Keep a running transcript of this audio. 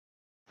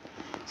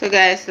So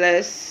guys,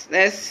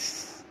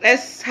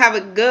 let's have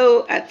a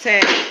go at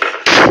it.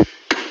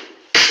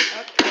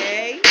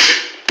 Okay.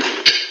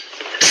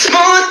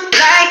 Smooth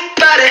like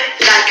butter,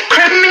 like a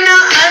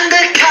criminal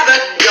undercover.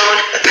 Don't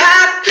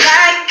pop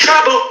like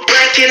trouble,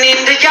 breaking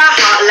into your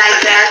heart like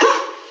that.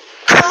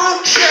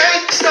 Cold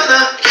shake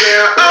stunner,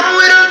 yeah,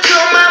 owe it up to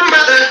my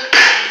mother.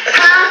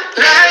 Hot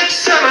like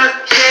summer,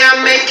 yeah,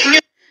 I'm making you.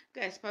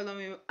 Guys, pardon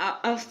me.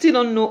 I still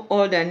don't know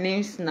all their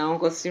names now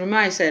because remember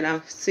I said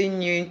I'm still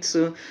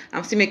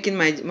making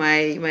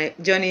my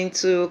journey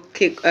into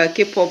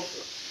K-pop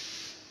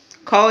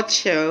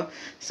culture.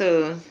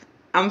 So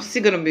I'm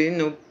still gonna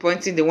be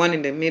pointing the one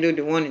in the middle,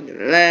 the one in the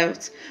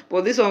left.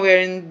 But this one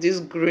wearing this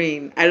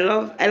green. I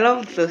love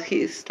the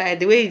his style,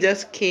 the way he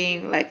just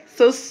came like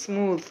so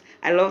smooth.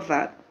 I love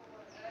that.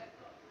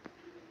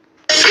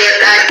 Get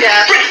like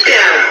that, break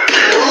down.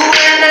 Ooh,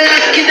 when I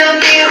look in the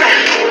mirror,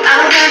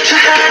 I'm not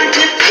trying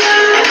to do.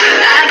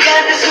 I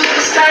got the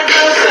superstar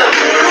glow, so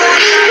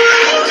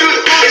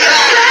it's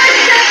a light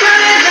that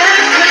burns up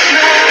with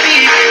my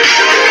beat.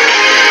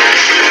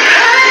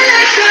 I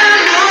like to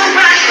move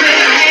right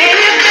with me,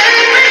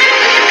 baby.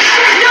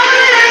 Know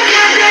that I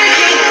got that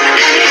heat,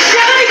 and you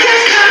show me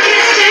 'cause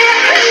talking shit.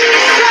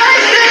 It's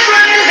light that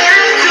burns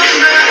up to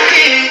my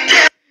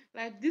beat.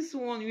 Like this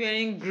one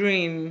wearing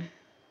green.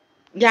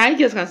 Yeah, I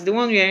just can see the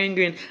one wearing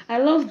green. I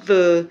love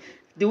the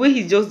way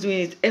he's just doing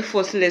it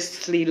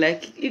effortlessly.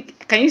 Like,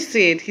 can you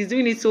see it? He's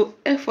doing it so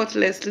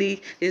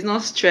effortlessly. He's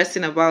not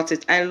stressing about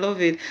it. I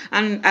love it,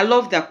 and I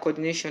love that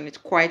coordination. It's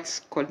quite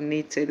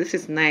coordinated. This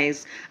is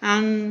nice,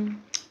 and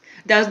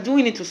they're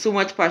doing it with so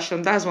much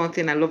passion. That's one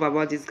thing I love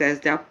about these guys.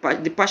 The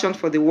passion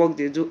for the work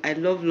they do. I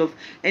love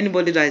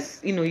anybody that is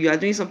you are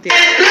doing something. Let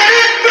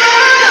it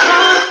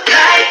roll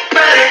like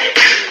butter.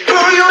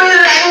 Pour you in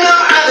like no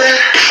other.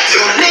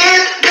 Don't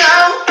need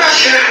no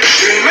pressure.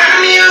 Remind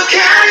me you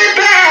got it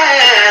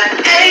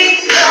bad.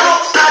 Ain't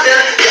no other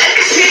that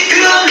can stick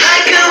you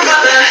like a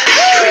rubber.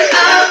 Straight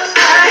up,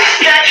 I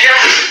gotcha.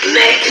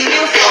 Making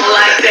you fall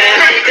like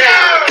that.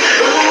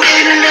 Ooh,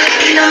 when I look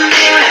in the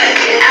mirror,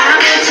 I'm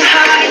not too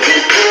hard to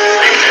do.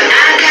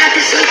 I got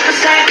the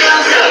superstar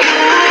glow, so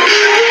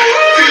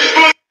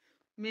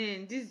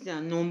Man, this is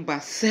their number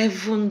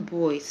 7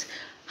 boys.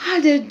 How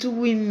they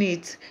doing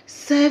it?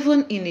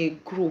 7 in a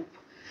group.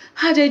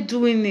 How they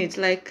doing it?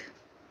 Like,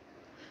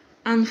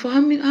 and for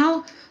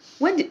how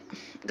when the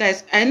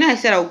guys, I know I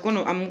said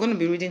I'm gonna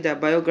be reading their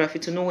biography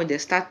to know when they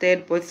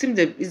started, but it seems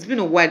that it's been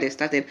a while they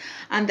started,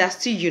 and they're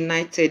still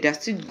united. They're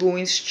still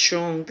going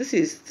strong. This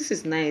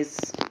is nice.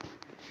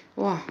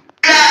 Wow.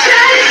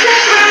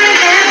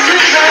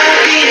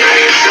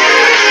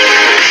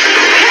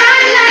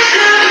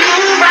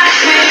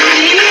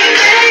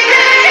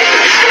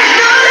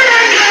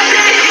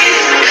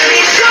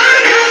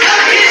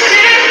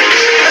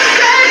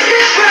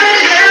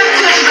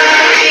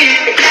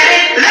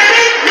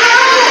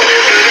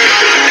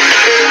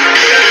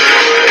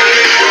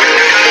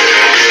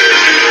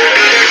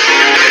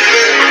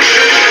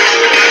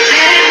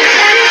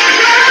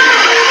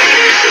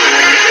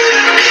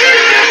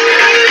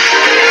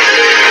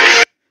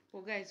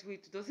 Guys,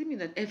 wait, does it mean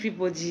that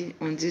everybody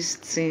on this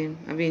team,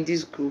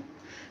 this group,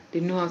 they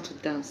know how to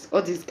dance?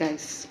 All these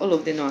guys, all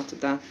of them know how to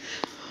dance.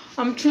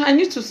 I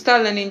need to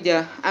start learning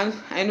there.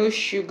 I know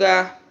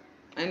Sugar,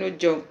 I know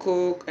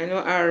Jungkook, I know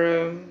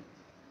RM,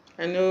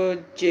 I know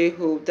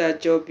J-Hope,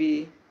 that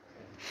Joby.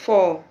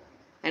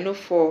 I know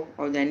 4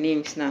 of their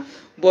names now.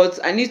 But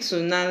I need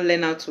to now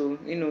learn how to,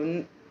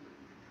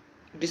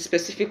 be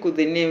specific with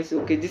the names.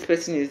 Okay, this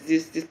person is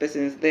this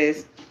person is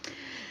this.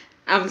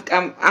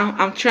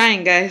 I'm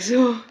trying, guys.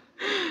 So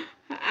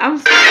I'm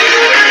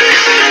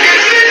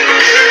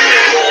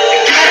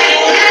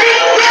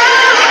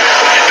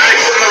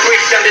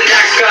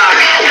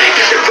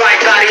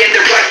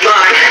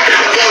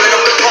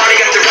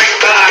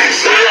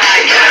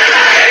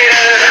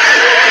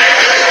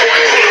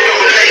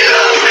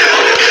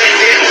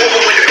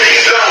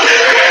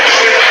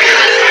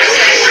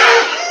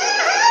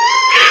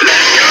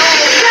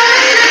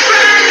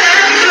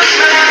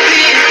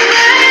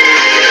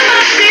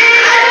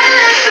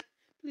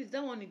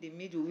that one in the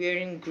middle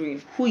wearing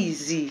green. Who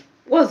is he?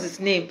 What's his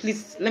name?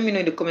 Please let me know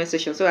in the comment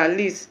section. So at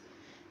least,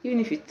 even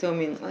if you tell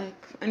me, like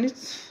I need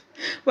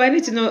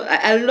to know.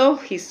 I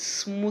love his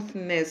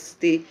smoothness,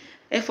 the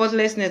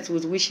effortlessness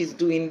with which he's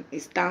doing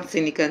his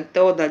dancing. You can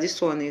tell that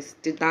this one is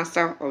the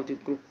dancer of the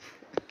group.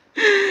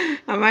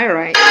 Am I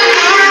right?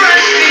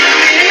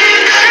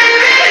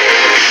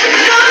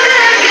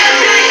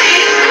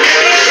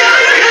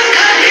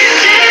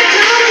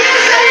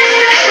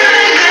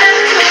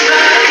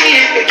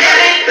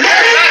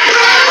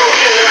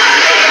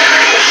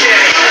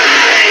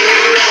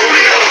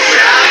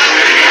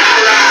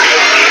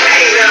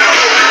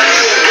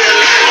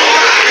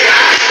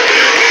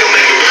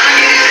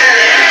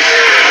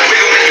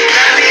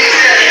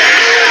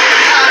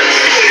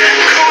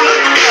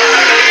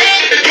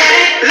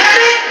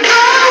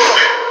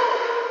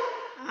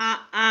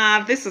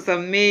 This is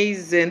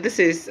amazing. This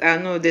is I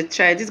know they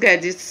tried. This guy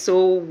did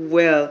so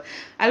well.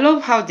 I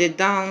love how they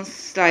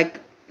dance. Like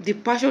the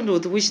passion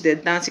with which they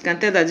dance, you can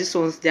tell that these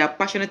ones, they are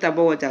passionate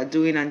about what they're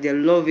doing and they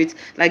love it.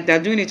 Like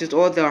they're doing it with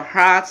all their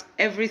heart,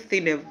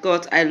 everything they've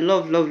got. I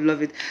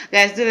love it.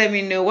 Guys, do let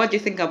me know what you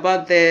think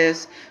about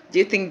this. Do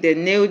you think they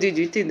nailed it?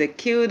 Do you think they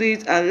killed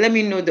it? And let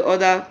me know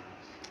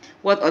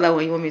what other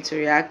one you want me to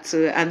react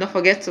to. And don't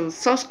forget to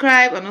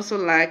subscribe and also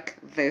like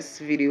this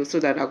video so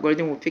that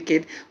algorithm will pick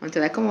it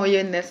until I come on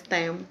here next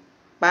time.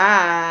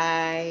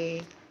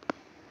 Bye.